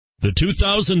The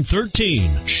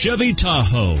 2013 Chevy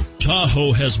Tahoe.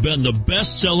 Tahoe has been the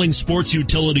best-selling sports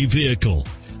utility vehicle,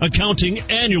 accounting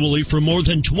annually for more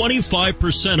than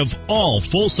 25% of all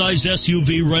full-size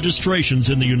SUV registrations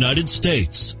in the United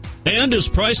States, and is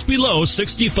priced below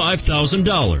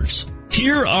 $65,000.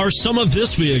 Here are some of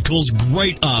this vehicle's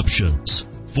great options: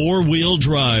 four-wheel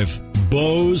drive,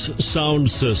 Bose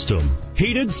sound system,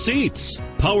 heated seats,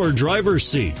 power driver's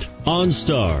seat,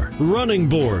 OnStar, running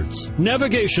boards,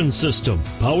 navigation system,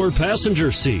 power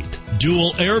passenger seat,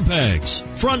 dual airbags,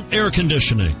 front air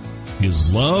conditioning.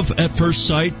 Is love at first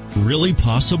sight really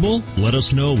possible? Let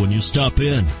us know when you stop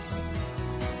in.